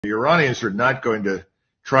The Iranians are not going to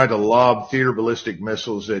try to lob theater ballistic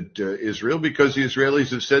missiles at Israel because the Israelis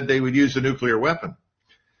have said they would use a nuclear weapon.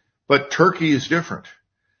 But Turkey is different.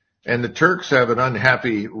 And the Turks have an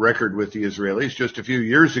unhappy record with the Israelis. Just a few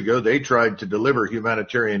years ago, they tried to deliver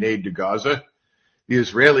humanitarian aid to Gaza. The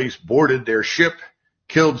Israelis boarded their ship,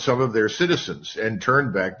 killed some of their citizens, and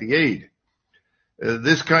turned back the aid.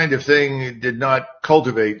 This kind of thing did not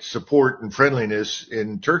cultivate support and friendliness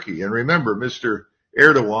in Turkey. And remember, Mr.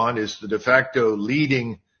 Erdogan is the de facto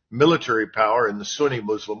leading military power in the Sunni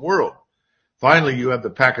Muslim world. Finally, you have the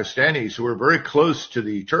Pakistanis who are very close to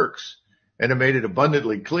the Turks and have made it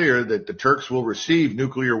abundantly clear that the Turks will receive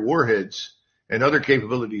nuclear warheads and other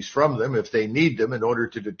capabilities from them if they need them in order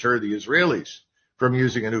to deter the Israelis from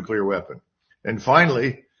using a nuclear weapon. And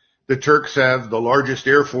finally, the Turks have the largest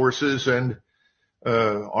air forces and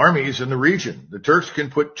armies in the region. The Turks can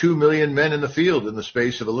put 2 million men in the field in the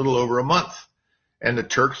space of a little over a month. And the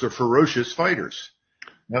Turks are ferocious fighters.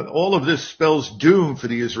 Now, all of this spells doom for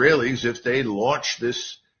the Israelis if they launch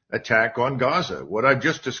this attack on Gaza. What I've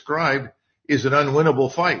just described is an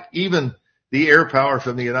unwinnable fight. Even the air power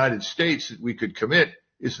from the United States that we could commit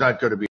is not going to be